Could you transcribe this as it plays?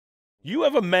You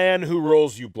have a man who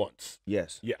rolls you blunts.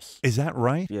 Yes. Yes. Is that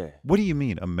right? Yeah. What do you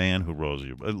mean, a man who rolls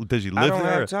you? Does he I live don't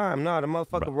there? have time. No, the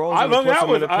motherfucker rolls I've them hung and puts out them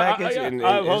in with the package.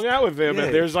 I've hung out with him,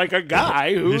 and there's like a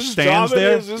guy whose stands job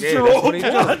there? it is Yeah, to that's roll what he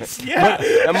do. blunts. Yeah.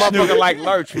 That motherfucker like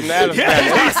Lurch from the Addams Family.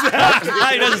 Yeah, exactly.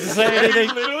 He doesn't say anything.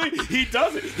 Literally, he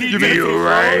does it. He You gets mean it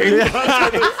right?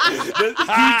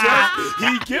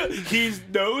 He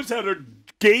knows how to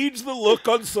gauge the look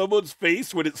on someone's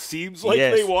face when it seems like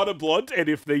Yes. they want a blunt, and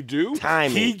if they do,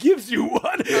 Timing. he gives you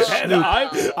one. And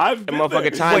I've The been motherfucker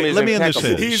there. timing is let me impeccable.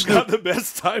 understand. He's got the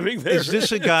best timing there. Is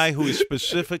this a guy who is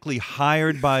specifically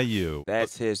hired by you?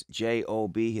 That's his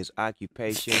job, his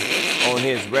occupation. On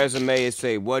his resume, it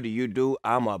say, "What do you do?"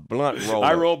 I'm a blunt roller.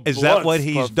 I roll Is blunts. that what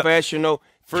he's done? Professional.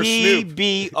 For Snoop.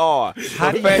 PBR.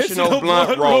 How do you- Professional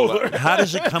blunt roller. How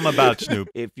does it come about, Snoop?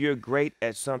 If you're great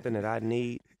at something that I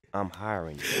need, I'm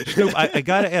hiring you. Snoop, I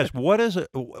got to ask,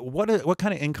 what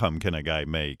kind of income can a guy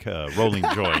make rolling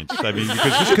joints? I mean,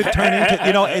 because this could turn into,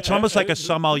 it's almost like a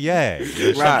sommelier or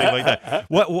something like that.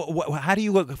 How do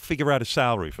you figure out a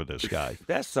salary for this guy?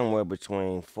 That's somewhere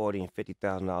between $40,000 and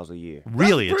 $50,000 a year.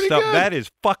 Really, pretty good. that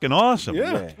is fucking awesome.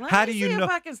 Yeah. How do you see know? if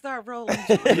I can start rolling?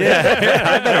 Yeah,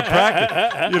 I better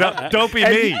practice. Don't be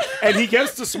me. And he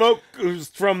gets to smoke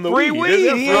from the Free weed. weed.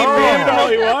 Isn't it? He Free ain't weed paying all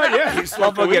he want. Yeah, he's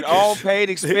smoking Motherfucker weed. get all paid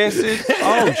expenses.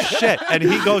 Oh shit! And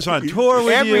he goes on tour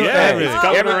with you. Everything. Everything.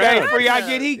 Coming Everything around. free I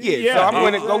get, he gets. Yeah. So I'm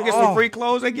going to go get some free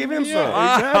clothes and give him some.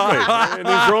 Exactly. And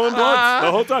he's rolling blunts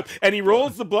the whole time. And he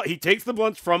rolls the blunt. He takes the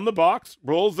blunts from the box,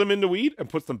 rolls them into weed, and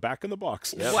puts them back in the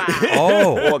box. Wow.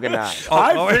 Oh, Organized.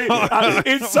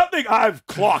 It's something I've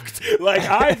clocked. Like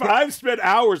I've spent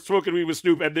hours smoking weed with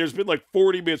Snoop, and there's been like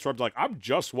 40 minutes where I'm like, I'm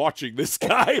just watching this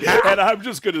guy, and I'm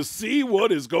just gonna see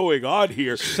what is going on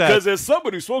here. Because as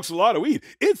someone who smokes a lot of weed,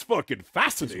 it's fucking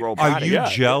fascinating. Are you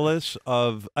jealous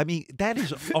of? I mean, that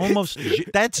is almost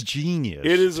that's genius.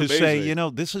 It is to say,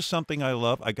 amazing. this is something I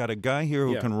love. I got a guy here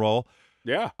who Yeah. can roll.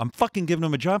 Yeah. I'm fucking giving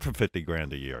him a job for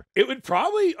 $50,000 a year. It would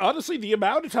probably, honestly, the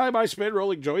amount of time I spend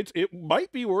rolling joints, it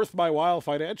might be worth my while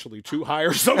financially to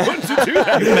hire someone to do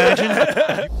that. Can you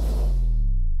imagine?